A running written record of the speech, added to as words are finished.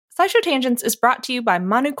SciShow Tangents is brought to you by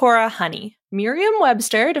Manukora honey.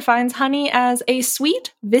 Merriam-Webster defines honey as a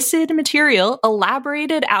sweet, viscid material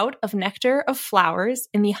elaborated out of nectar of flowers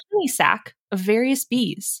in the honey sac of various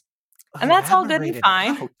bees. And that's all good and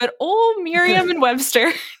fine, but old Merriam and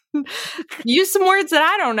Webster used some words that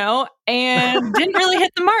I don't know and didn't really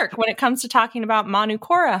hit the mark when it comes to talking about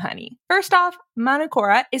Manukora honey. First off,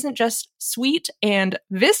 Manukora isn't just sweet and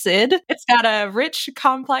viscid. It's got a rich,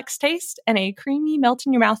 complex taste and a creamy,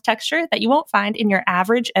 melt-in-your-mouth texture that you won't find in your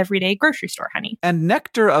average, everyday grocery store honey. And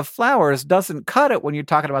nectar of flowers doesn't cut it when you're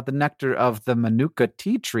talking about the nectar of the Manuka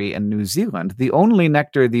tea tree in New Zealand, the only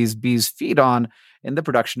nectar these bees feed on in the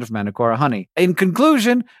production of Manukora honey. In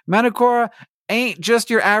conclusion, Manukora ain't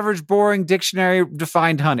just your average boring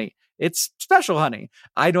dictionary-defined honey. It's special honey.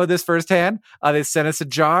 I know this firsthand. They sent us a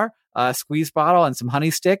jar, a squeeze bottle, and some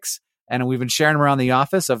honey sticks, and we've been sharing them around the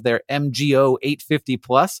office of their MGO 850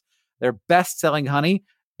 Plus, their best-selling honey.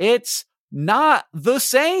 It's not the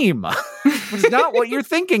same. It's not what you're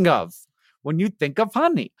thinking of when you think of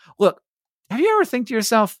honey. Look, have you ever think to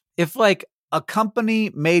yourself, if like a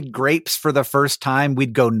company made grapes for the first time,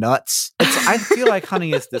 we'd go nuts? I feel like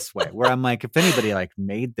honey is this way, where I'm like, if anybody like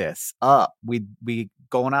made this up, we'd be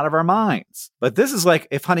going out of our minds. But this is like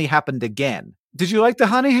if honey happened again. Did you like the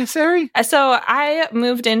honey, Sari? So I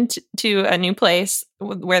moved into a new place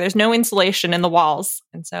where there's no insulation in the walls.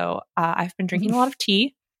 And so I've been drinking a lot of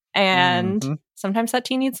tea. And sometimes that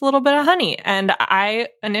tea needs a little bit of honey. And I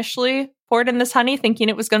initially poured in this honey thinking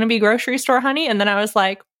it was going to be grocery store honey. And then I was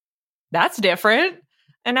like, that's different.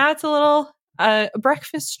 And now it's a little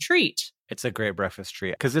breakfast treat. It's a great breakfast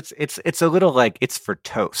treat because it's a little like it's for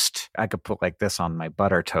toast. I could put like this on my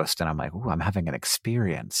butter toast and I'm like, ooh, I'm having an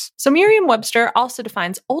experience. So Merriam-Webster also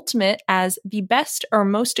defines ultimate as the best or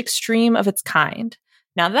most extreme of its kind.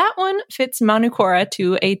 Now that one fits Manukora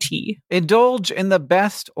to a T. Indulge in the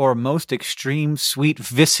best or most extreme sweet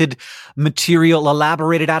viscid material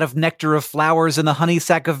elaborated out of nectar of flowers in the honey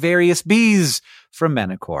sac of various bees from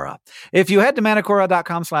Manukora. If you head to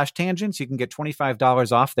manukora.com/tangents, you can get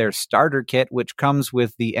 $25 off their starter kit, which comes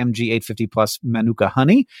with the MG 850 Plus Manuka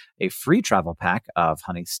honey, a free travel pack of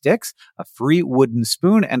honey sticks, a free wooden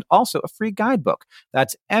spoon, and also a free guidebook.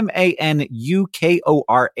 That's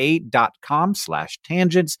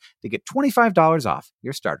manukora.com/tangents to get $25 off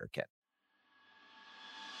your starter kit.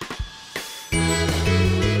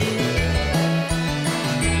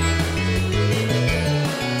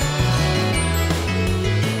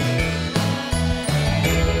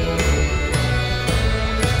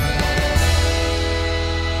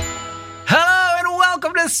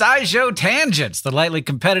 SciShow Tangents, the lightly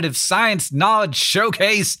competitive science knowledge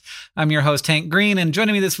showcase. I'm your host, Hank Green, and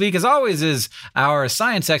joining me this week, as always, is our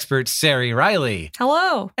science expert, Sari Riley.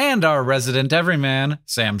 Hello. And our resident everyman,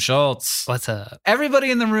 Sam Schultz. What's up? Everybody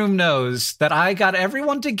in the room knows that I got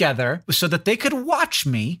everyone together so that they could watch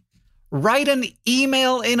me write an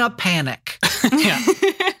email in a panic. Yeah.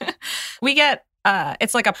 We get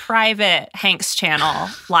it's like a private Hank's Channel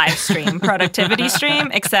live stream, productivity stream,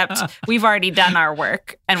 except we've already done our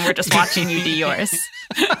work and we're just watching you do yours.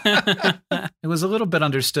 It was a little bit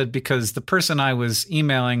understood because the person I was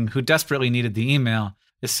emailing who desperately needed the email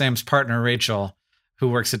is Sam's partner, Rachel, who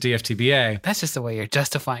works at DFTBA. That's just the way you're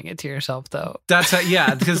justifying it to yourself, though. That's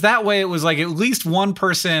because that way it was like at least one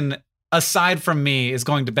person aside from me is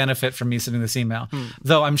going to benefit from me sending this email.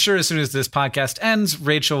 Though I'm sure as soon as this podcast ends,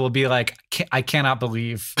 Rachel will be like, I cannot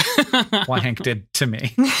believe what Hank did to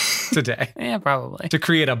me today. Yeah, probably. To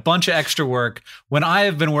create a bunch of extra work when I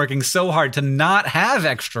have been working so hard to not have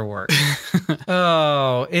extra work.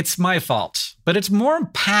 Oh, it's my fault. But it's more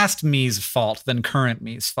past me's fault than current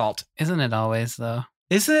me's fault. Isn't it always, though?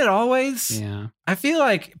 Isn't it always? Yeah. I feel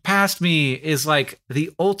like past me is like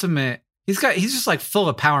the ultimate. He's just like full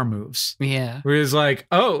of power moves. Yeah. Where he's like,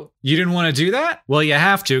 oh, you didn't want to do that? Well, you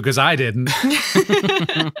have to because I didn't.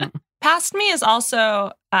 Past me is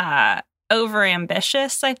also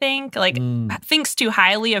overambitious, I think. Like, thinks too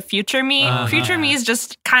highly of future me. Future me is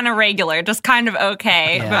just kind of regular, just kind of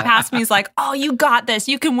okay. Yeah. But past me is like, oh, you got this.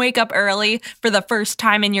 You can wake up early for the first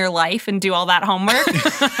time in your life and do all that homework.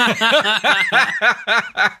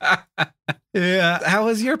 Yeah. How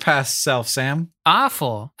was your past self, Sam?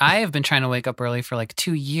 Awful. I have been trying to wake up early for like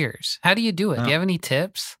 2 years. How do you do it? Do you have any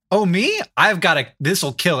tips? Oh, me? This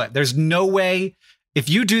will kill it. There's no way. If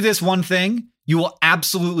you do this one thing, you will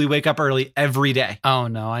absolutely wake up early every day. Oh,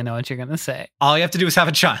 no. I know what you're going to say. All you have to do is have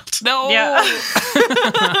a child. No. Yeah.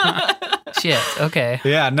 Shit. Okay.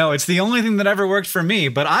 Yeah, no, it's the only thing that ever worked for me.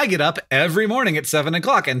 But I get up every morning at 7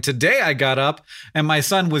 o'clock. And today I got up and my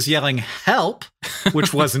son was yelling help,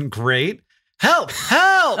 which wasn't great. help,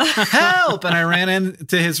 help, help. And I ran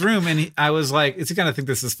into his room and I was like, is he going to think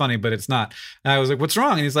this is funny, but it's not. And I was like, what's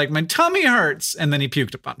wrong? And he's like, my tummy hurts. And then he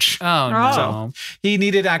puked a bunch. Oh, no. So he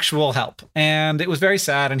needed actual help. And it was very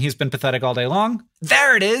sad. And he's been pathetic all day long.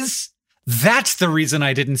 There it is. That's the reason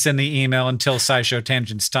I didn't send the email until SciShow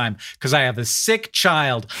Tangents time, because I have a sick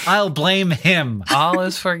child. I'll blame him. All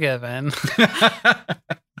is forgiven.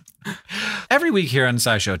 Every week here on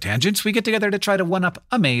SciShow Tangents, we get together to try to one-up,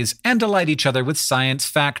 amaze, and delight each other with science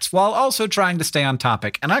facts while also trying to stay on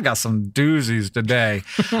topic. And I got some doozies today.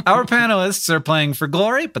 Our panelists are playing for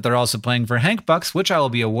glory, but they're also playing for Hank Bucks, which I will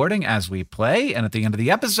be awarding as we play. And at the end of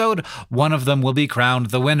the episode, one of them will be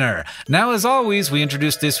crowned the winner. Now, as always, we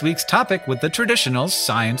introduce this week's topic with the traditional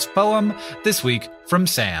science poem, this week from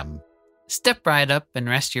Sam. Step right up and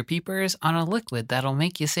rest your peepers on a liquid that'll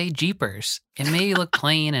make you say jeepers. It may look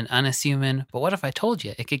plain and unassuming, but what if I told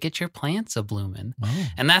you it could get your plants a-bloomin'? Oh.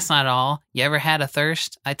 And that's not all. You ever had a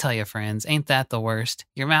thirst? I tell you, friends, ain't that the worst?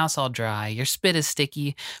 Your mouth's all dry, your spit is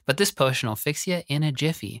sticky, but this potion will fix you in a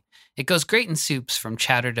jiffy. It goes great in soups from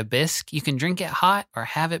chowder to bisque. You can drink it hot or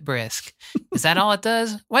have it brisk. Is that all it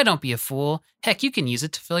does? Why, don't be a fool. Heck, you can use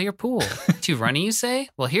it to fill your pool. Too runny, you say?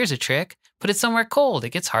 Well, here's a trick. Put it somewhere cold. It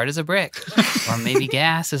gets hard as a brick. Or maybe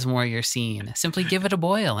gas is more your scene. Simply give it a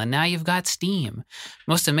boil, and now you've got steam.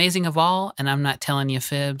 Most amazing of all, and I'm not telling you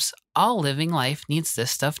fibs, all living life needs this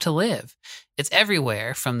stuff to live. It's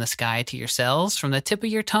everywhere, from the sky to your cells, from the tip of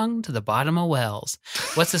your tongue to the bottom of wells.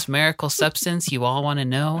 What's this miracle substance you all want to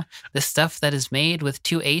know? This stuff that is made with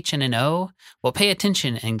 2 H and an O? Well, pay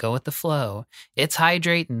attention and go with the flow. It's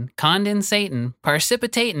hydrating, condensating,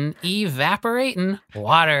 precipitating, evaporating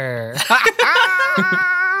water.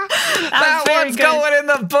 That one's good. going in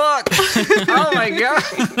the book. Oh my God.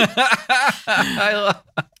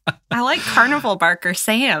 I like Carnival Barker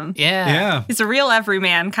Sam. Yeah. He's a real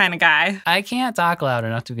everyman kind of guy. I can't talk loud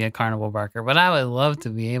enough to be a carnival barker, but I would love to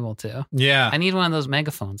be able to. Yeah. I need one of those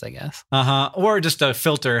megaphones, I guess. Or just a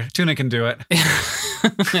filter. Tuna can do it.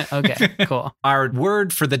 Okay, cool. Our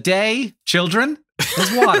word for the day, children,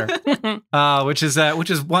 is water, which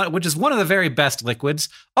is one of the very best liquids.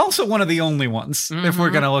 Also, one of the only ones, if we're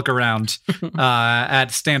going to look around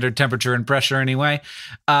at standard temperature and pressure, anyway.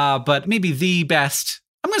 But maybe the best.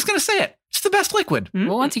 I'm just going to say it. It's the best liquid.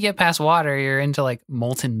 Well, once you get past water, you're into like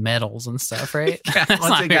molten metals and stuff, right? Yeah, That's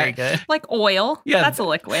once not you very get- good. Like oil. Yeah. That's a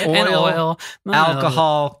liquid. Oil, And oil. No.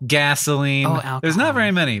 Alcohol, gasoline. Oh, alcohol. There's not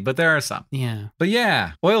very many, but there are some. Yeah. But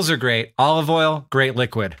yeah, oils are great. Olive oil, great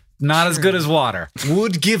liquid. Not as good as water.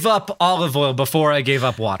 Would give up olive oil before I gave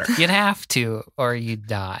up water. You'd have to, or you'd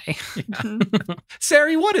die.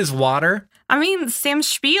 Sari, what is water? I mean, Sam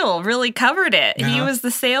Spiel really covered it. He Yeah. was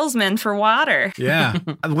the salesman for water. Yeah.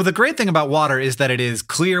 Well, the great thing about water is that it is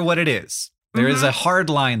clear what it is. There is a hard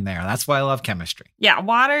line there. That's why I love chemistry. Yeah,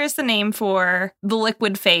 water is the name for the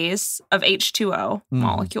liquid phase of H2O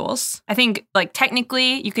molecules. I think, like,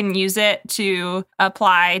 technically, you can use it to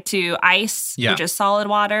apply to ice, Yeah. which is solid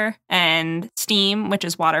water, and steam, which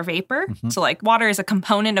is water vapor. So, like, water is a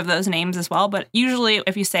component of those names as well. But usually,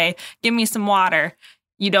 if you say, give me some water,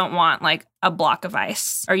 you don't want, like, a block of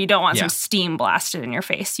ice, or you don't want Yeah. some steam blasted in your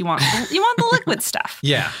face. You want the liquid stuff.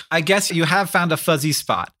 Yeah. I guess you have found a fuzzy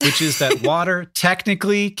spot, which is that water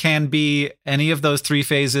technically can be any of those 3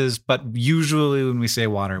 phases, but usually when we say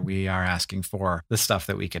water, we are asking for the stuff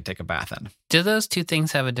that we could take a bath in. Do those two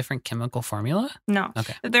things have a different chemical formula? No.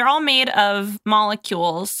 Okay. They're all made of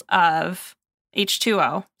molecules of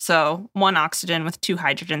H2O. So 1 oxygen with 2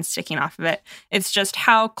 hydrogens sticking off of it. It's just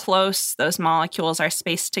how close those molecules are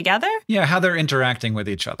spaced together. Yeah, how they're interacting with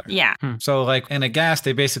each other. Yeah. So like in a gas,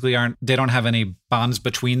 they basically they don't have any bonds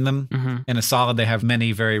between them. In a solid, they have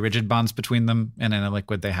many very rigid bonds between them. And in a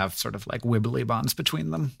liquid, they have sort of like wibbly bonds between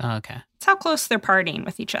them. Oh, okay. It's how close they're partying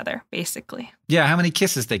with each other, basically. Yeah, how many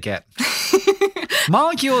kisses they get.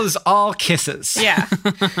 Molecule is all kisses. Yeah.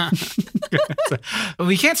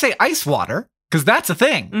 We can't say ice water because that's a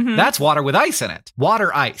thing. That's water with ice in it.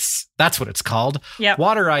 Water ice. That's what it's called. Yep.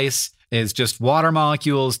 Water ice is just water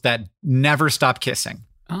molecules that never stop kissing.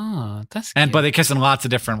 Oh, that's But cute. they kiss in lots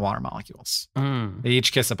of different water molecules. Mm. They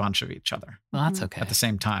each kiss a bunch of each other Well, that's okay. at the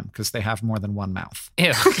same time because they have more than one mouth.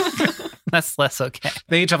 Ew. That's less okay.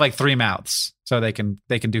 They each have like 3 mouths, so they can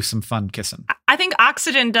do some fun kissing. I think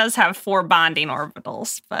oxygen does have 4 bonding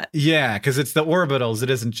orbitals, but Yeah, because it's the orbitals. It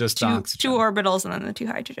isn't just two oxygen. orbitals and then the 2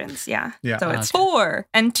 hydrogens. Yeah. Yeah. So it's Okay. 4.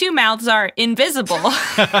 And 2 mouths are invisible.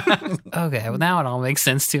 Okay, well, now it all makes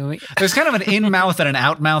sense to me. There's kind of an in mouth and an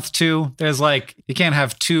out mouth too. There's like you can't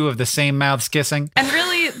have 2 of the same mouths kissing. And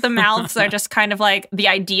really, the mouths are just kind of like the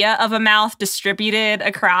idea of a mouth distributed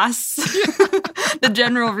across the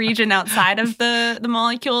general region outside of the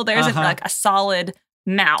molecule. There isn't like a solid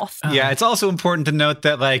mouth. Yeah, it's also important to note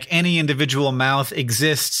that like any individual mouth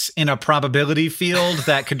exists in a probability field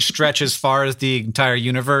that could stretch as far as the entire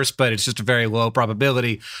universe, but it's just a very low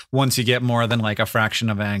probability once you get more than like a fraction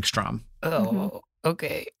of an angstrom. Oh,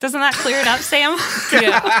 okay. Doesn't that clear it up, Sam?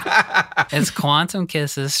 Yeah. It's quantum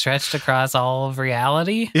kisses stretched across all of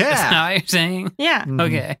reality? Yeah. That's not what you're saying? Yeah.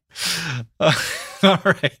 Okay. All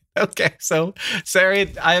right. Okay. So, Sarah,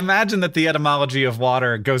 I imagine that the etymology of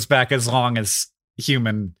water goes back as long as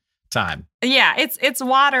human time. Yeah, it's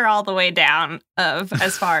water all the way down of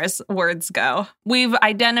as far as words go. We've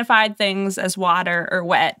identified things as water or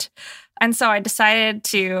wet. And so I decided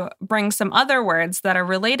to bring some other words that are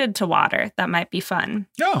related to water that might be fun.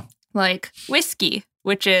 Oh. Like whiskey,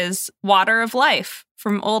 which is water of life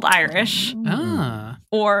from Old Irish,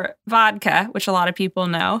 or vodka, which a lot of people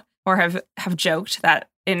know or have joked that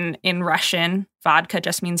in Russian, vodka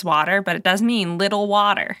just means water, but it does mean little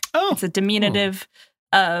water. Oh. It's a diminutive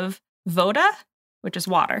of voda, which is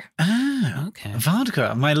water. Ah, okay.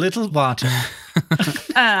 Vodka, my little water.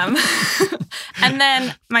 And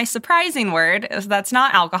then my surprising word that's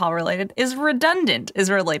not alcohol related is redundant, is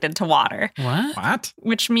related to water. What?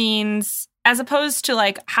 Which means, as opposed to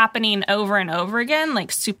like happening over and over again,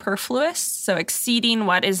 like superfluous, so exceeding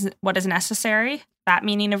what is necessary, that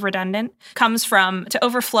meaning of redundant, comes from to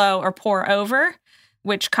overflow or pour over,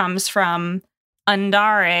 which comes from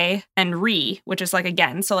andare and which is like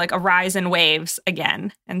again, so like a rise in waves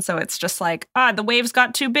again. And so it's just like, the waves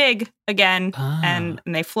got too big again, and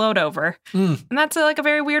they float over. And that's like a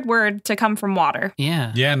very weird word to come from water.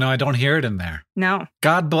 Yeah. Yeah, no, I don't hear it in there. No.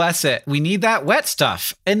 God bless it. We need that wet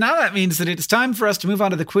stuff. And now that means that it's time for us to move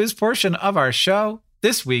on to the quiz portion of our show.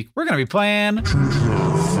 This week, we're going to be playing...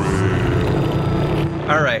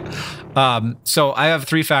 All right. So I have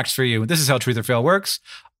 3 facts for you. This is how Truth or Fail works.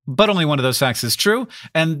 But only one of those facts is true.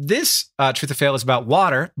 And this Truth or Fail is about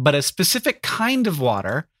water, but a specific kind of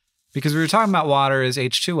water, because we were talking about water is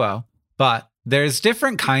H2O, but there's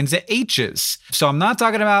different kinds of H's. So I'm not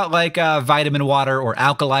talking about like vitamin water or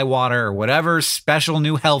alkali water or whatever special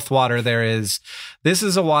new health water there is. This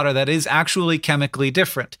is a water that is actually chemically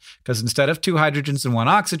different, because instead of 2 hydrogens and 1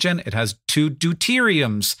 oxygen, it has 2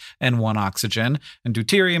 deuteriums and 1 oxygen. And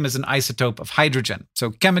deuterium is an isotope of hydrogen.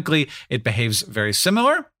 So chemically, it behaves very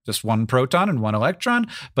similar, just 1 proton and 1 electron.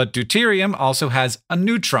 But deuterium also has a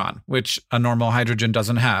neutron, which a normal hydrogen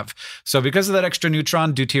doesn't have. So because of that extra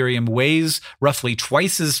neutron, deuterium weighs roughly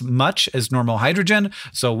twice as much as normal hydrogen.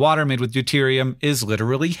 So water made with deuterium is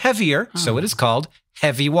literally heavier. So it is called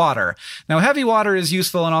heavy water. Now, heavy water is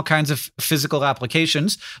useful in all kinds of physical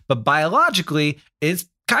applications, but biologically, it's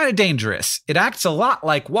kind of dangerous. It acts a lot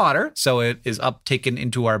like water, so it is uptaken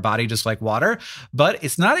into our body just like water, but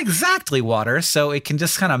it's not exactly water, so it can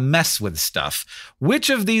just kind of mess with stuff. Which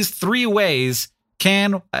of these 3 ways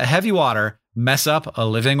can heavy water mess up a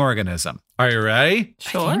living organism? Are you ready?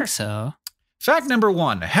 Sure. I think so. Fact number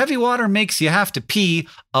 1, heavy water makes you have to pee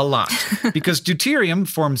a lot. Because deuterium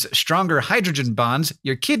forms stronger hydrogen bonds,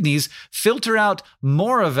 your kidneys filter out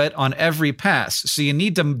more of it on every pass. So you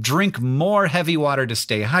need to drink more heavy water to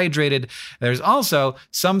stay hydrated. There's also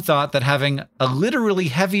some thought that having a literally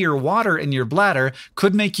heavier water in your bladder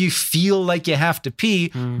could make you feel like you have to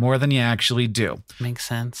pee more than you actually do. Makes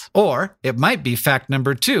sense. Or it might be fact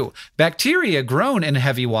number 2. Bacteria grown in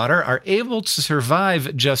heavy water are able to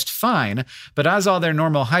survive just fine, but as all their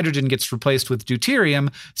normal hydrogen gets replaced with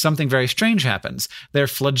deuterium, something very strange happens. Their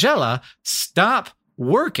flagella stop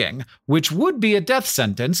working, which would be a death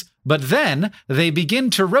sentence, but then they begin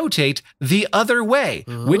to rotate the other way,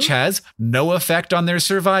 which has no effect on their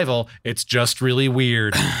survival. It's just really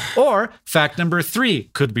weird. Or fact number 3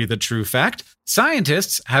 could be the true fact.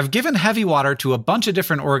 Scientists have given heavy water to a bunch of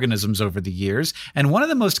different organisms over the years, and one of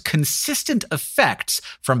the most consistent effects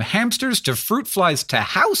from hamsters to fruit flies to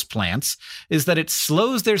houseplants is that it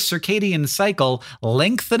slows their circadian cycle,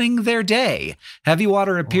 lengthening their day. Heavy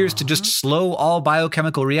water appears to just slow all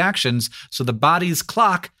biochemical reactions, so the body's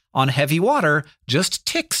clock on heavy water just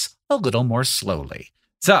ticks a little more slowly.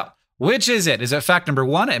 So, which is it? Is it fact number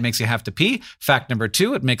 1, it makes you have to pee? Fact number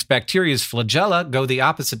 2, it makes bacteria's flagella go the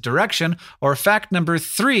opposite direction? Or fact number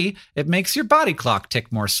 3, it makes your body clock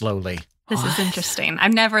tick more slowly? This is interesting.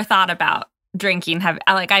 I've never thought about drinking heavy.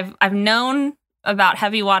 Like I've known about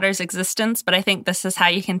heavy water's existence, but I think this is how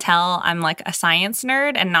you can tell I'm like a science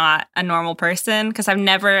nerd and not a normal person, because I've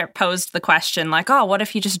never posed the question like, oh, what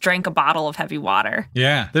if you just drank a bottle of heavy water?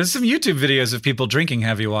 Yeah. There's some YouTube videos of people drinking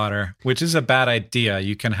heavy water, which is a bad idea.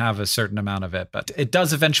 You can have a certain amount of it, but it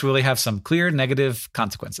does eventually have some clear negative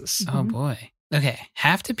consequences. Oh boy. Okay.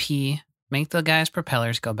 Have to pee, make the guy's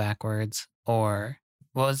propellers go backwards, or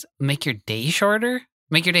make your day shorter?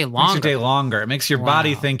 Make your day longer. Makes your day longer. It makes your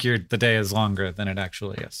body Wow. think the day is longer than it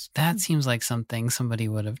actually is. That seems like something somebody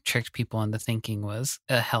would have tricked people into thinking was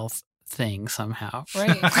a health thing somehow,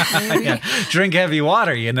 right? Maybe? Yeah. Drink heavy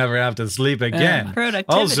water. You never have to sleep again.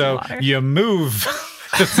 Productivity Also, water. you move.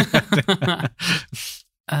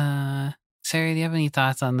 Sarah, do you have any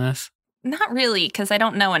thoughts on this? Not really, because I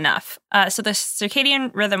don't know enough. So the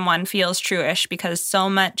circadian rhythm one feels true-ish because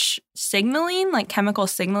so much signaling, like chemical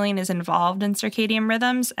signaling, is involved in circadian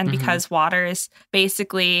rhythms. And because water is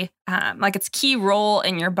basically, like its key role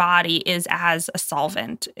in your body is as a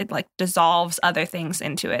solvent. It like dissolves other things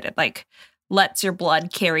into it. It like lets your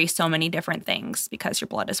blood carry so many different things because your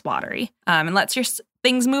blood is watery. And lets your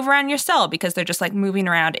things move around your cell because they're just like moving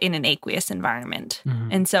around in an aqueous environment.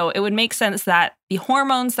 And so it would make sense that the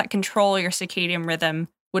hormones that control your circadian rhythm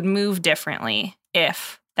would move differently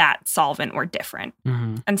if that solvent were different.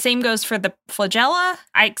 And same goes for the flagella,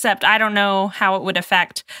 except I don't know how it would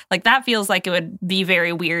affect, like that feels like it would be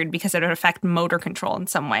very weird because it would affect motor control in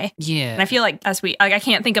some way. Yeah. And I feel like I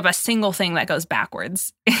can't think of a single thing that goes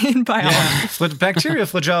backwards in biology. Yeah. But bacterial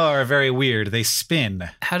flagella are very weird. They spin.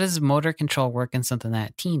 How does motor control work in something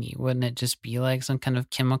that teeny? Wouldn't it just be like some kind of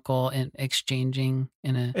chemical exchanging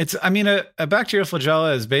in a... A bacterial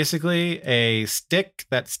flagella is basically a stick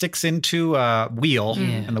that sticks into a wheel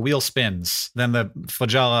and the wheel spins. Then the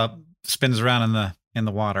flagella spins around in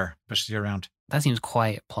the water, pushes you around. That seems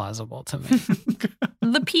quite plausible to me.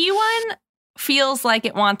 The P one feels like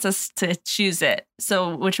it wants us to choose it,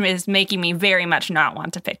 so which is making me very much not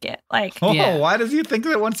want to pick it. Like, Why does he think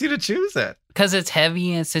it wants you to choose it? Because it's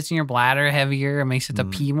heavy and it sits in your bladder heavier, it makes it to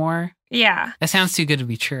pee more. yeah. That sounds too good to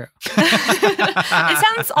be true. It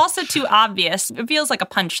sounds also too obvious. It feels like a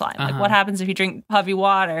punchline. Like, what happens if you drink heavy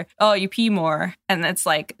water? Oh, you pee more. And it's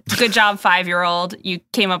like, good job, 5-year-old. You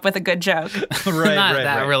came up with a good joke.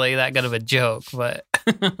 Not really that good of a joke, but...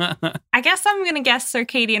 I guess I'm going to guess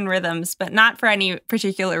circadian rhythms, but not for any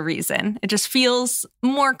particular reason. It just feels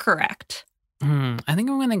more correct. I think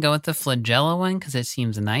I'm going to go with the flagella one because it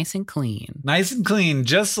seems nice and clean. Nice and clean,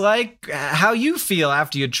 just like how you feel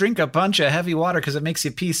after you drink a bunch of heavy water because it makes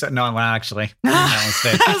you pee. No, well, actually.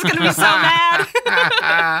 I was going to be so mad.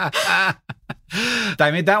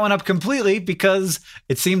 I made that one up completely because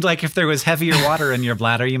it seemed like if there was heavier water in your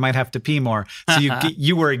bladder, you might have to pee more. So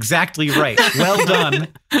you were exactly right. Well done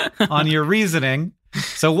on your reasoning.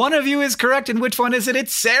 So one of you is correct, and which one is it?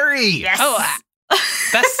 It's Sari. Yes. Oh,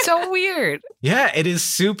 that's so weird. Yeah, it is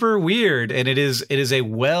super weird, and it is a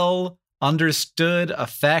well understood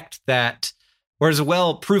effect or is a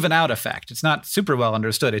well proven out effect. It's not super well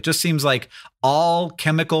understood. It just seems like all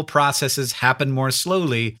chemical processes happen more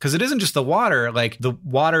slowly because it isn't just the water. Like the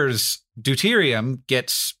water's deuterium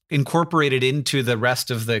gets incorporated into the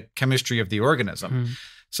rest of the chemistry of the organism.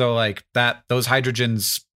 So like those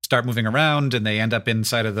hydrogens start moving around and they end up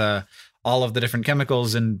inside of all of the different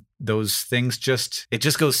chemicals, and those things it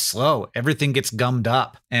just goes slow. Everything gets gummed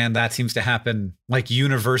up. And that seems to happen like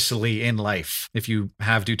universally in life. If you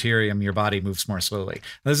have deuterium, your body moves more slowly.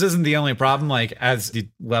 This isn't the only problem. Like as the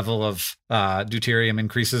level of deuterium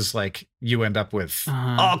increases, like you end up with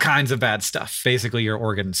all kinds of bad stuff. Basically your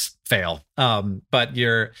organs fail. But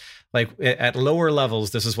you're like at lower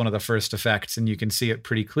levels, this is one of the first effects, and you can see it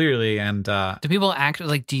pretty clearly. And do people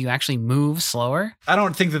do you actually move slower? I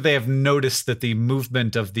don't think that they have noticed that the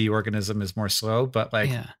movement of the organism is more slow, but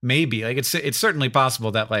maybe like it's certainly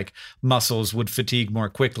possible that like muscles would fatigue more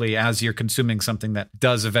quickly as you're consuming something that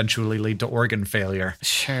does eventually lead to organ failure.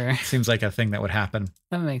 Sure. Seems like a thing that would happen.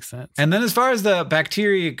 That makes sense. And then as far as the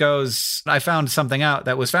bacteria goes, I found something out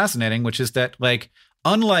that was fascinating, which is that like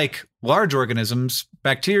unlike large organisms,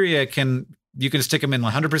 bacteria you can stick them in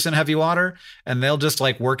 100% heavy water and they'll just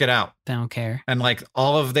like work it out. They don't care. And like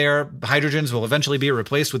all of their hydrogens will eventually be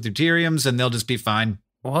replaced with deuteriums and they'll just be fine.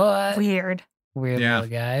 What? Weird Little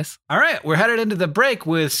guys. All right, we're headed into the break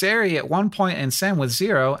with Sari at 1 point and Sam with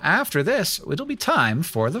 0. After this, it'll be time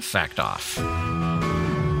for the Fact Off.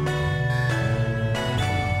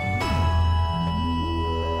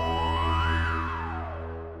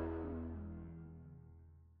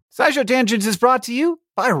 SciShow Tangents is brought to you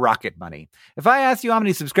by Rocket Money. If I asked you how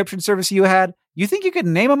many subscription services you had, you think you could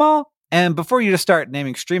name them all? And before you just start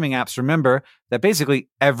naming streaming apps, remember that basically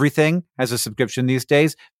everything has a subscription these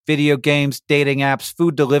days. Video games, dating apps,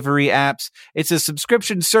 food delivery apps. It's a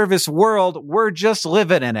subscription service world. We're just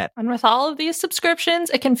living in it. And with all of these subscriptions,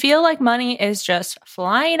 it can feel like money is just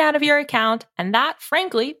flying out of your account, and that,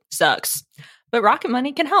 frankly, sucks. But Rocket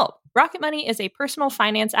Money can help. Rocket Money is a personal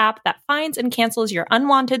finance app that finds and cancels your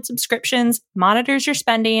unwanted subscriptions, monitors your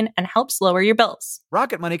spending, and helps lower your bills.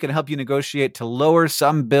 Rocket Money can help you negotiate to lower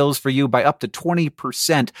some bills for you by up to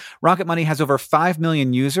 20%. Rocket Money has over 5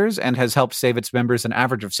 million users and has helped save its members an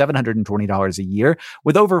average of $720 a year,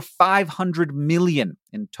 with over 500 million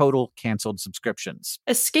in total canceled subscriptions.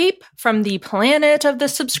 Escape from the planet of the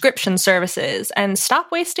subscription services and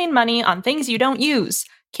stop wasting money on things you don't use.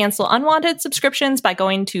 Cancel unwanted subscriptions by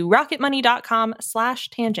going to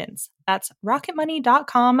rocketmoney.com/tangents. That's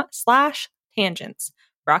rocketmoney.com/tangents.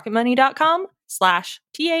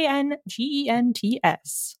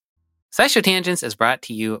 rocketmoney.com/tangents. SciShow Tangents is brought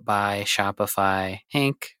to you by Shopify.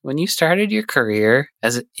 Hank, when you started your career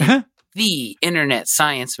as the internet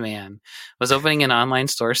science man, was opening an online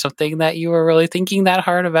store something that you were really thinking that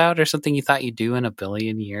hard about, or something you thought you'd do in a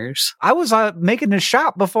billion years? I was making a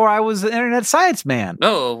shop before I was the internet science man.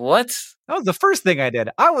 Oh, what? That was the first thing I did.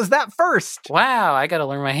 I was that first. Wow, I got to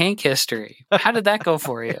learn my Hank history. How did that go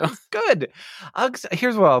for you? Good.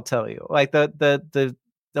 Here's what I'll tell you. Like the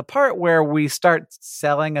part where we start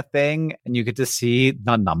selling a thing and you get to see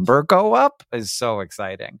the number go up is so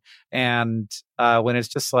exciting. And when it's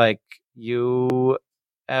just like you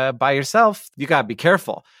by yourself, you got to be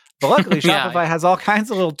careful. But luckily, Shopify has all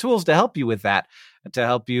kinds of little tools to help you with that, to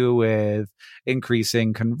help you with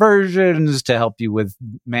increasing conversions, to help you with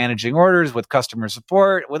managing orders, with customer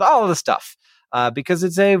support, with all of the stuff. Because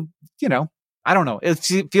it's I don't know. It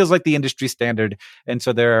feels like the industry standard. And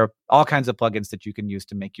so there are all kinds of plugins that you can use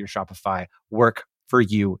to make your Shopify work for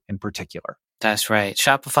you in particular. That's right.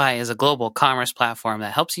 Shopify is a global commerce platform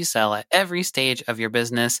that helps you sell at every stage of your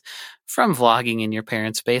business, from vlogging in your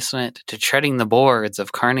parents' basement to treading the boards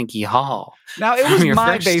of Carnegie Hall. Now, it was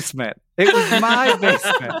my basement. It was my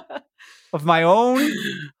basement of my own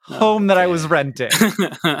home that I was renting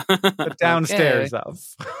the downstairs of.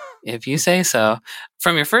 If you say so.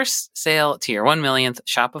 From your first sale to your 1 millionth,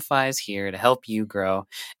 Shopify is here to help you grow.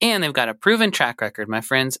 And they've got a proven track record, my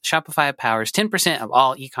friends. Shopify powers 10% of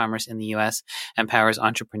all e-commerce in the US and powers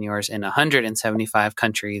entrepreneurs in 175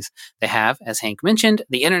 countries. They have, as Hank mentioned,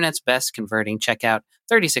 the internet's best converting checkout,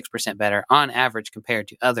 36% better on average compared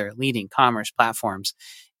to other leading commerce platforms.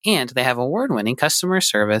 And they have award-winning customer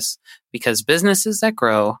service, because businesses that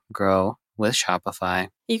grow with Shopify.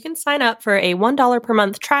 You can sign up for a $1 per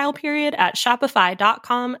month trial period at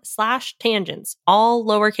shopify.com/tangents, all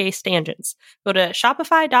lowercase tangents. Go to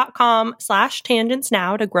shopify.com/tangents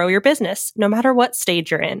now to grow your business, no matter what stage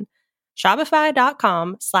you're in.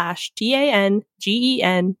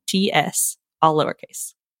 Shopify.com/tangents, all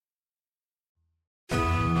lowercase.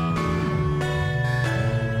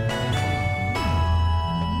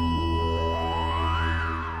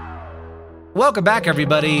 Welcome back,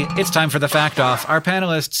 everybody. It's time for the Fact Off. Our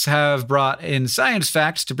panelists have brought in science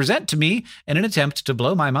facts to present to me in an attempt to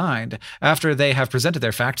blow my mind. After they have presented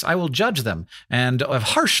their facts, I will judge them and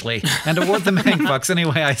harshly and award them Hank bucks any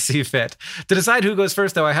way I see fit. To decide who goes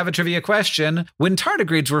first, though, I have a trivia question. When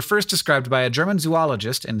tardigrades were first described by a German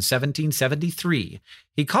zoologist in 1773,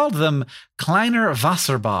 he called them kleiner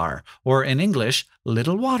Wasserbar, or in English,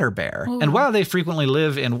 little water bear. Ooh. And while they frequently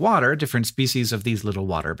live in water, different species of these little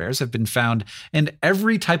water bears have been found in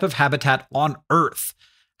every type of habitat on Earth.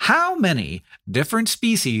 How many different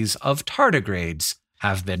species of tardigrades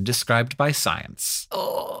have been described by science?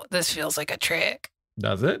 Oh, this feels like a trick.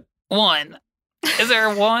 Does it? 1. Is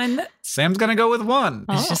there 1? Sam's going to go with 1.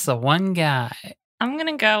 It's just the one guy. I'm going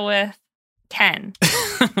to go with 10.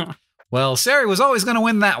 Well, Sari was always going to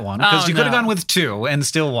win that one, because you could have gone with 2 and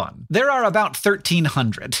still won. There are about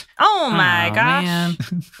 1,300. Oh my gosh. Man.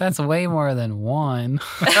 That's way more than 1.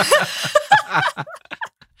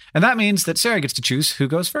 And that means that Sari gets to choose who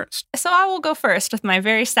goes first. So I will go first with my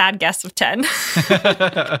very sad guess of 10.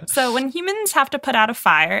 So when humans have to put out a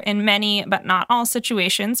fire, in many but not all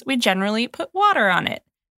situations, we generally put water on it.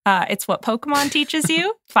 It's what Pokemon teaches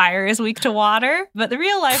you. Fire is weak to water, but the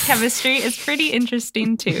real life chemistry is pretty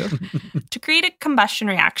interesting too. To create a combustion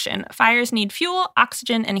reaction, fires need fuel,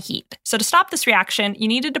 oxygen, and heat. So to stop this reaction, you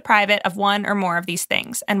need to deprive it of one or more of these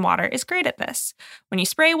things, and water is great at this. When you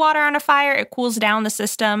spray water on a fire, it cools down the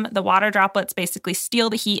system. The water droplets basically steal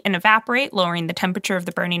the heat and evaporate, lowering the temperature of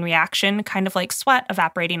the burning reaction, kind of like sweat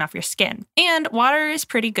evaporating off your skin. And water is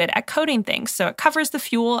pretty good at coating things, so it covers the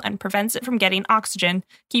fuel and prevents it from getting oxygen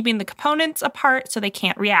keeping the components apart so they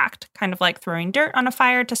can't react, kind of like throwing dirt on a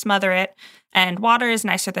fire to smother it. And water is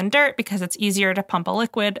nicer than dirt because it's easier to pump a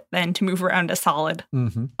liquid than to move around a solid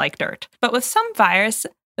like dirt. But with some fires,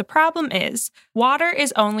 the problem is water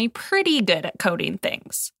is only pretty good at coating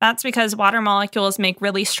things. That's because water molecules make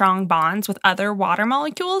really strong bonds with other water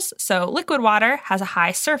molecules, so liquid water has a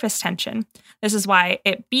high surface tension. This is why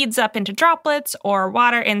it beads up into droplets, or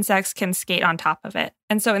water insects can skate on top of it.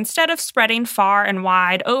 And so instead of spreading far and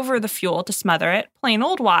wide over the fuel to smother it, plain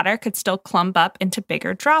old water could still clump up into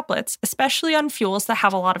bigger droplets, especially on fuels that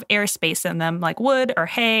have a lot of airspace in them, like wood or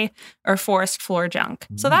hay or forest floor junk.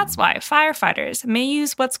 So that's why firefighters may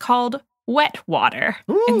use what's called wet water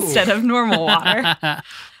instead of normal water.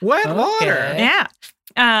 Wet water. Yeah.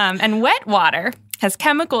 And wet water has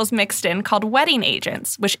chemicals mixed in called wetting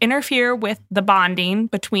agents, which interfere with the bonding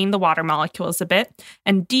between the water molecules a bit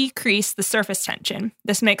and decrease the surface tension.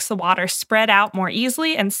 This makes the water spread out more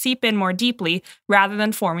easily and seep in more deeply rather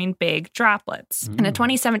than forming big droplets. And a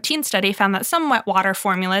 2017 study found that some wet water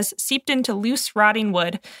formulas seeped into loose, rotting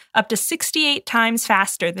wood up to 68 times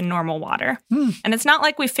faster than normal water. And it's not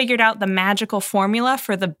like we figured out the magical formula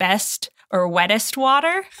for the best or wettest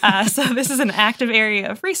water. So this is an active area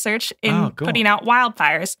of research in putting out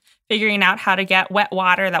wildfires, figuring out how to get wet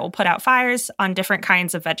water that will put out fires on different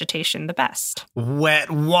kinds of vegetation the best. Wet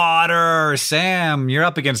water. Sam, you're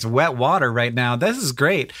up against wet water right now. This is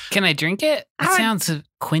great. Can I drink it? It sounds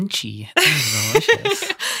quenchy. It sounds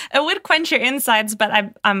delicious. It would quench your insides,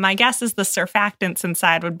 but my guess is the surfactants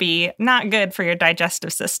inside would be not good for your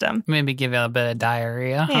digestive system. Maybe give you a bit of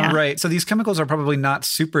diarrhea. Yeah. Right. So these chemicals are probably not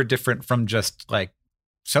super different from just like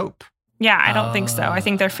soap. Yeah, I don't think so. I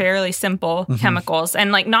think they're fairly simple chemicals,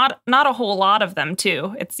 and like not a whole lot of them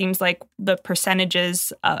too. It seems like the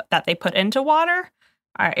percentages that they put into water,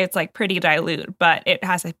 it's like pretty dilute, but it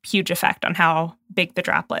has a huge effect on how big the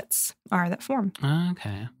droplets are that form.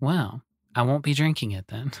 Okay, well, I won't be drinking it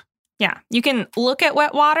then. Yeah, you can look at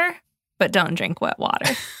wet water, but don't drink wet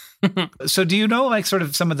water. So do you know like sort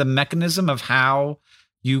of some of the mechanism of how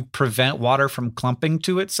you prevent water from clumping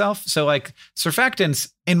to itself? So like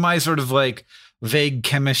surfactants, in my sort of like vague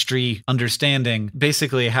chemistry understanding,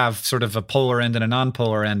 basically have sort of a polar end and a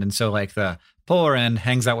non-polar end. And so like the polar end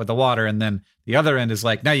hangs out with the water, and then the other end is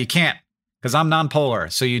like, no, you can't, because I'm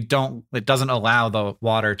non-polar. So it doesn't allow the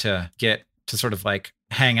water to get to sort of like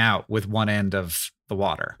hang out with one end of the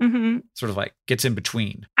water. Sort of like gets in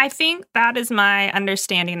between. I think that is my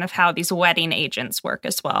understanding of how these wetting agents work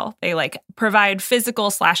as well. They like provide physical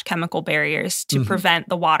 / chemical barriers to prevent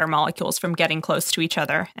the water molecules from getting close to each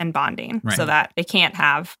other and bonding, so that they can't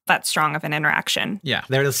have that strong of an interaction. Yeah,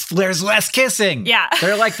 there's less kissing. Yeah,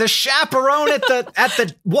 they're like the chaperone at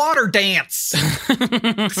the water dance.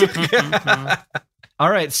 All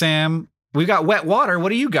right, Sam, we got wet water. What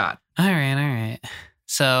do you got? All right.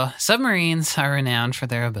 So, submarines are renowned for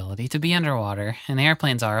their ability to be underwater, and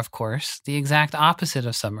airplanes are, of course, the exact opposite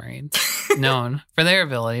of submarines, known for their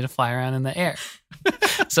ability to fly around in the air.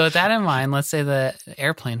 So with that in mind, let's say the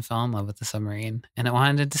airplane fell in love with the submarine, and it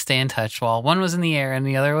wanted to stay in touch while one was in the air and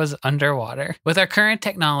the other was underwater. With our current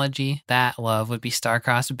technology, that love would be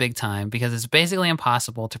star-crossed big time, because it's basically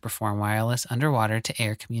impossible to perform wireless underwater to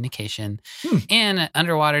air communication. And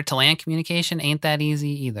underwater to land communication ain't that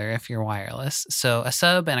easy either if you're wireless. So a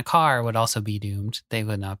sub and a car would also be doomed. They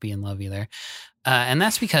would not be in love either. And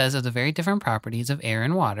that's because of the very different properties of air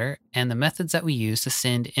and water and the methods that we use to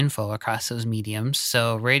send info across those mediums.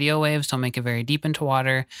 So radio waves don't make it very deep into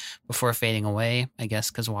water before fading away, I guess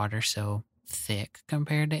because water's so thick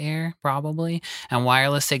compared to air, probably. And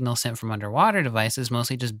wireless signals sent from underwater devices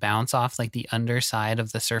mostly just bounce off like the underside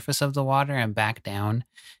of the surface of the water and back down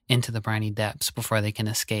into the briny depths before they can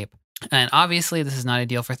escape. And obviously, this is not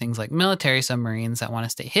ideal for things like military submarines that want to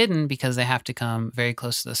stay hidden because they have to come very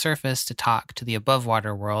close to the surface to talk to the above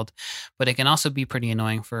water world. But it can also be pretty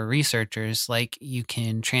annoying for researchers. Like, you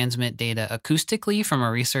can transmit data acoustically from a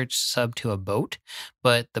research sub to a boat,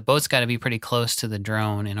 but the boat's got to be pretty close to the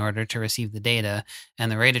drone in order to receive the data,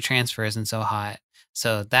 and the rate of transfer isn't so hot.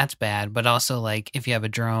 So that's bad. But also, like, if you have a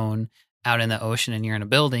drone out in the ocean and you're in a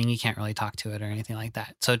building, you can't really talk to it or anything like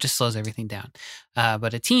that. So it just slows everything down.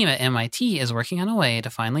 But a team at MIT is working on a way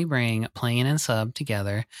to finally bring plane and sub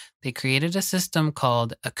together they created a system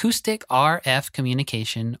called Acoustic RF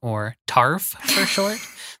Communication, or TARF for short,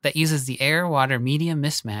 that uses the air-water medium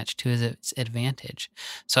mismatch to its advantage.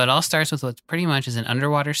 So it all starts with what pretty much is an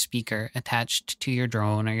underwater speaker attached to your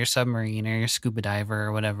drone or your submarine or your scuba diver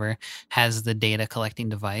or whatever has the data collecting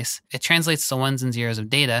device. It translates the ones and zeros of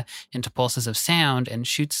data into pulses of sound and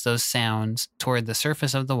shoots those sounds toward the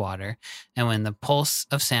surface of the water. And when the pulse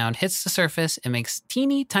of sound hits the surface, it makes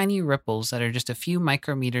teeny tiny ripples that are just a few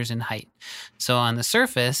micrometers in height. So on the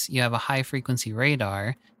surface, you have a high frequency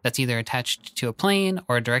radar that's either attached to a plane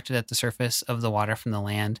or directed at the surface of the water from the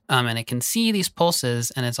land. And it can see these pulses,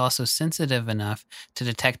 and it's also sensitive enough to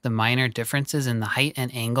detect the minor differences in the height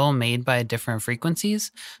and angle made by different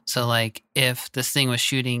frequencies. So like if this thing was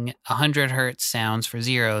shooting 100 hertz sounds for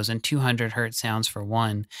zeros and 200 hertz sounds for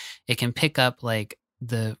one, it can pick up like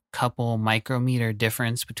the couple micrometer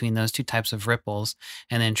difference between those two types of ripples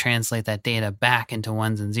and then translate that data back into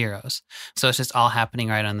ones and zeros. So it's just all happening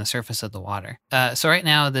right on the surface of the water. So right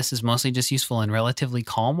now, this is mostly just useful in relatively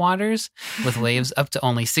calm waters with waves up to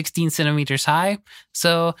only 16 centimeters high.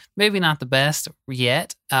 So maybe not the best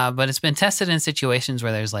yet, but it's been tested in situations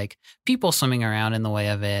where there's like people swimming around in the way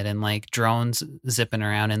of it and like drones zipping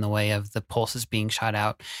around in the way of the pulses being shot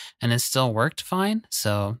out, and it still worked fine.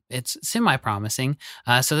 So it's semi-promising.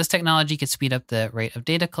 So this technology could speed up the rate of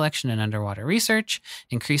data collection and underwater research,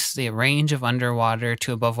 increase the range of underwater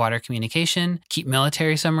to above water communication, keep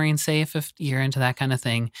military submarines safe if you're into that kind of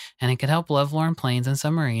thing, and it could help lovelorn planes and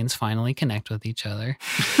submarines finally connect with each other.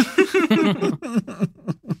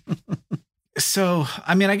 So,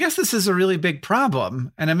 I mean, I guess this is a really big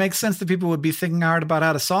problem, and it makes sense that people would be thinking hard about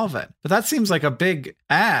how to solve it. But that seems like a big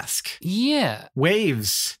ask. Yeah.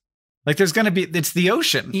 Waves. Like there's going to be, it's the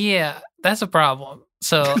ocean. Yeah, that's a problem.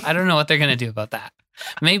 So I don't know what they're going to do about that.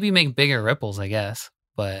 Maybe make bigger ripples, I guess.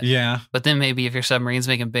 But yeah. But then maybe if your submarine's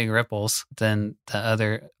making big ripples, then the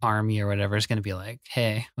other army or whatever is going to be like,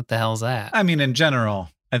 hey, what the hell's that? I mean, in general,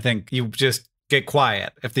 I think you just get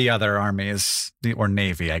quiet if the other army is, or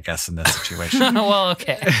navy, I guess, in this situation. Well,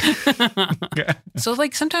 okay. So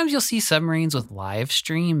like sometimes you'll see submarines with live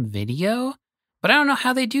stream video, but I don't know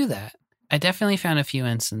how they do that. I definitely found a few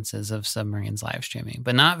instances of submarines live streaming,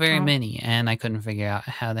 but not very many, and I couldn't figure out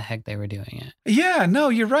how the heck they were doing it. Yeah, no,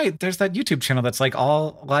 you're right. There's that YouTube channel that's like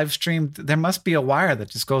all live streamed. There must be a wire that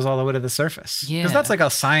just goes all the way to the surface. Yeah. Because that's like a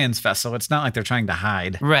science vessel. It's not like they're trying to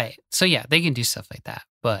hide. Right. So yeah, they can do stuff like that,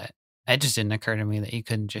 but it just didn't occur to me that you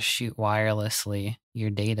couldn't just shoot wirelessly your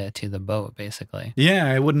data to the boat, basically.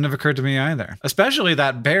 Yeah, it wouldn't have occurred to me either. Especially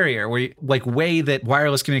that barrier where, way that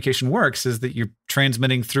wireless communication works is that you're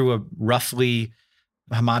transmitting through a roughly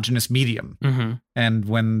homogeneous medium. Mm-hmm. And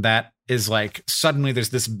when that is like, suddenly there's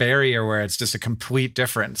this barrier where it's just a complete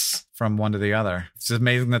difference from one to the other. It's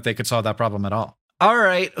amazing that they could solve that problem at all. All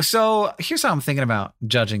right, so here's how I'm thinking about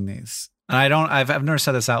judging these. And I've never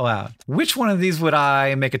said this out loud. Which one of these would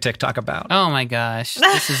I make a TikTok about? Oh my gosh,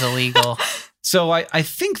 this is illegal. So I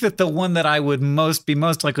think that the one that I would be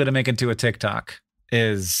most likely to make into a TikTok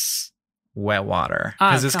is wet water.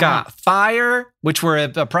 Because it's got fire, which we're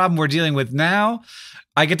a problem we're dealing with now.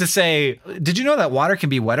 I get to say, did you know that water can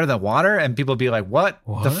be wetter than water? And people be like, what?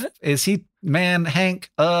 Is he, man, Hank?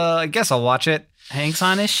 I guess I'll watch it. Hank's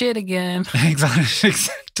on his shit again. Hank's on his shit.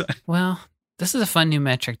 Well, this is a fun new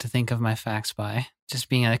metric to think of my facts by. Just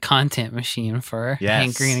being a content machine for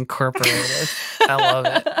Hank Green Incorporated. I love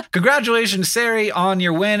it. Congratulations, Sari, on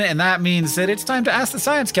your win. And that means that it's time to Ask the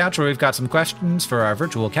Science Couch, where we've got some questions for our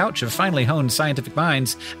virtual couch of finely honed scientific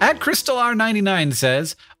minds. At CrystalR99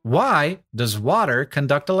 says, why does water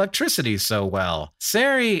conduct electricity so well?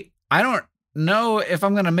 Sari, I don't know if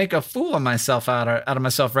I'm going to make a fool of myself out of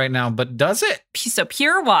myself right now, but does it? So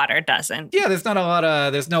pure water doesn't. Yeah, there's not a lot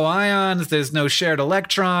of, there's no ions, there's no shared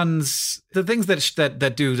electrons. The things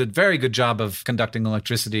that do a very good job of conducting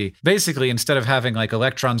electricity, basically, instead of having like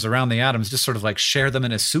electrons around the atoms, just sort of like share them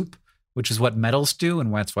in a soup, which is what metals do,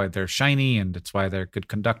 and that's why they're shiny, and it's why they're good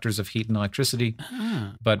conductors of heat and electricity.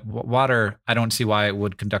 But water, I don't see why it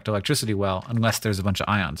would conduct electricity well unless there's a bunch of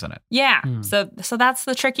ions in it. Yeah, so that's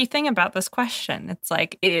the tricky thing about this question. It's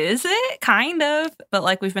like, is it? Kind of. But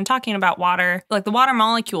like we've been talking about water, like the water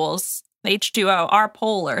molecules, the H2O, are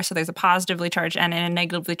polar, so there's a positively charged end and a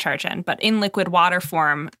negatively charged end. But in liquid water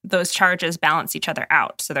form, those charges balance each other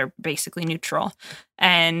out, so they're basically neutral.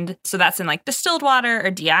 And so that's in like distilled water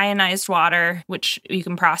or deionized water, which you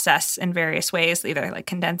can process in various ways, either like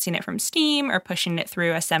condensing it from steam or pushing it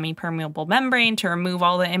through a semi-permeable membrane to remove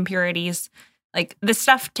all the impurities. Like this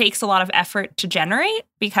stuff takes a lot of effort to generate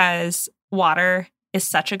because water is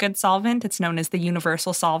such a good solvent. It's known as the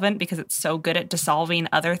universal solvent because it's so good at dissolving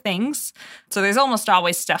other things. So there's almost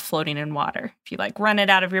always stuff floating in water. If you like run it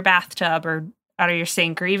out of your bathtub or out of your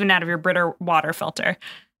sink or even out of your Brita water filter,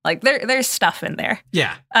 like there's stuff in there.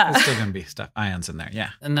 Yeah. There's still going to be ions in there. Yeah.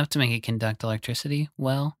 Enough to make it conduct electricity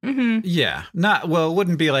well. Mm-hmm. Yeah. It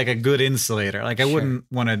wouldn't be like a good insulator. Like I wouldn't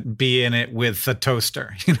want to be in it with a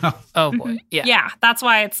toaster, you know? Oh boy. Yeah. Yeah. That's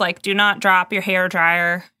why it's like, do not drop your hair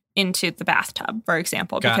dryer into the bathtub, for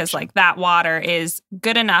example, because like that water is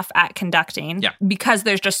good enough at conducting because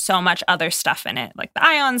there's just so much other stuff in it, like the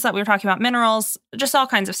ions that we were talking about, minerals, just all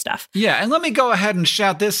kinds of stuff. Yeah, and let me go ahead and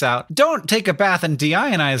shout this out. Don't take a bath in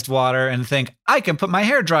deionized water and think, I can put my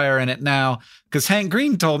hairdryer in it now, because Hank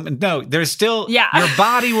Green told me, no, there's still, your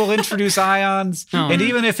body will introduce ions, and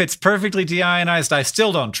even if it's perfectly deionized, I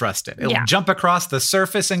still don't trust it. It'll jump across the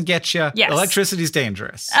surface and get you. Yes. Electricity's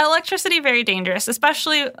dangerous. Electricity, very dangerous,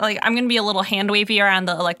 especially, like, I'm going to be a little hand-wavy around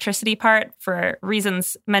the electricity part for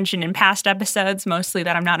reasons mentioned in past episodes, mostly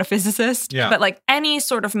that I'm not a physicist. Yeah. But, like, any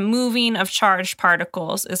sort of moving of charged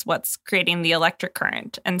particles is what's creating the electric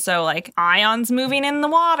current. And so, like, ions moving in the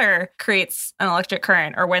water creates an electric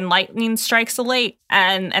current, or when lightning strikes a lake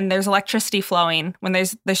and there's electricity flowing, when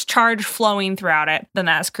there's charge flowing throughout it, then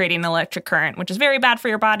that's creating an electric current, which is very bad for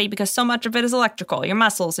your body because so much of it is electrical, your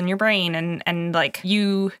muscles and your brain, and like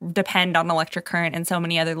you depend on electric current, and so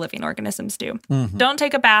many other living organisms do. Mm-hmm. Don't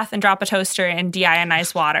take a bath and drop a toaster in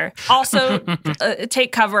deionized water. Also,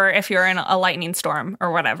 take cover if you're in a lightning storm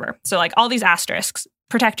or whatever. So like all these asterisks.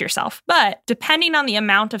 Protect yourself. But depending on the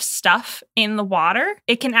amount of stuff in the water,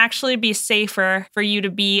 it can actually be safer for you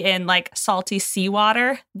to be in like salty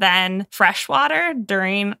seawater than fresh water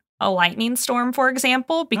during a lightning storm, for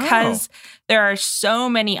example, because there are so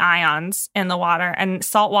many ions in the water, and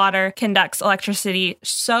salt water conducts electricity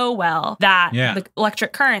so well that the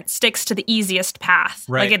electric current sticks to the easiest path.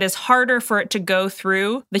 Right. Like it is harder for it to go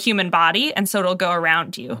through the human body, and so it'll go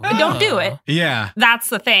around you. Don't do it. Yeah. That's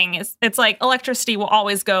the thing. It's like electricity will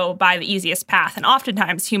always go by the easiest path, and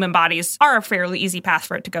oftentimes human bodies are a fairly easy path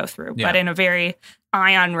for it to go through, but in a very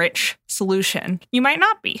ion-rich solution, you might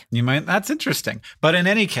not be. That's interesting. But in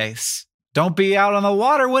any case, don't be out on the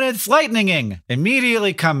water when it's lightninging.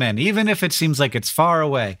 Immediately come in, even if it seems like it's far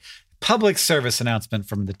away. Public service announcement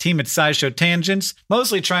from the team at SciShow Tangents,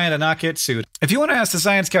 mostly trying to not get sued. If you want to ask the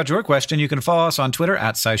Science Couch your question, you can follow us on Twitter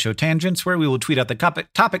at SciShow Tangents, where we will tweet out the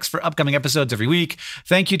topics for upcoming episodes every week.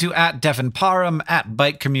 Thank you to at Devin Parham, at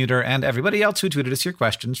Bike Commuter, and everybody else who tweeted us your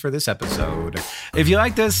questions for this episode. If you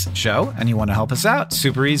like this show and you want to help us out,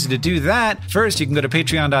 super easy to do that. First, you can go to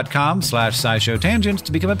patreon.com/SciShow Tangents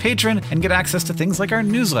to become a patron and get access to things like our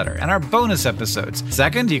newsletter and our bonus episodes.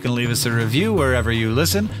 Second, you can leave us a review wherever you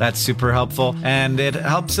listen. That's super helpful, and it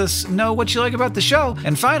helps us know what you like about the show.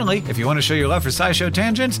 And finally, if you want to show your love for SciShow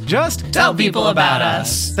Tangents, just tell people about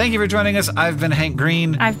us. Thank you for joining us. I've been Hank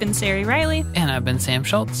Green. I've been Sari Riley. And I've been Sam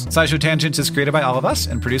Schultz. SciShow Tangents is created by all of us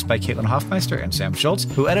and produced by Caitlin Hoffmeister and Sam Schultz,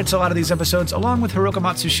 who edits a lot of these episodes along with Hiroka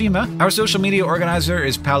Matsushima. Our social media organizer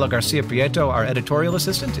is Paolo Garcia Prieto. Our editorial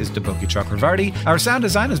assistant is Deboki Chakravarti. Our sound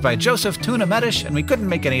design is by Joseph Tuna Medish, and we couldn't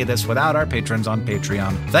make any of this without our patrons on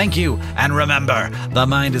Patreon. Thank you, and remember, the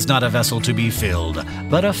mind is not a vessel to be filled,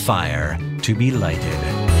 but a fire to be lighted.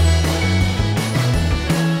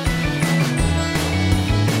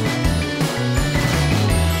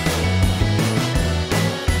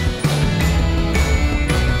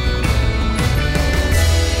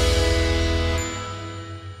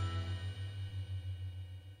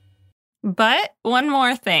 But one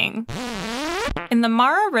more thing. In the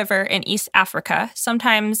Mara River in East Africa,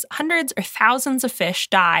 sometimes hundreds or thousands of fish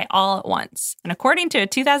die all at once. And according to a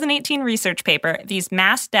 2018 research paper, these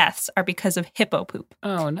mass deaths are because of hippo poop.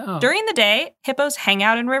 Oh, no. During the day, hippos hang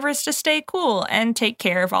out in rivers to stay cool and take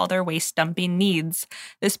care of all their waste dumping needs.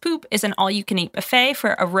 This poop is an all-you-can-eat buffet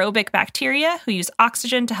for aerobic bacteria who use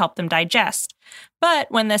oxygen to help them digest. But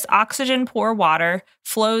when this oxygen-poor water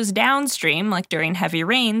flows downstream, like during heavy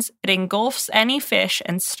rains, it engulfs any fish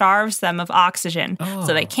and starves them of oxygen,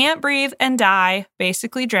 so they can't breathe and die,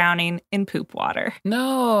 basically drowning in poop water.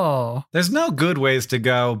 No. There's no good ways to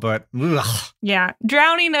go, but ugh. Yeah,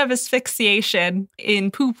 drowning of asphyxiation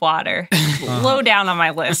in poop water. Low down on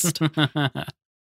my list.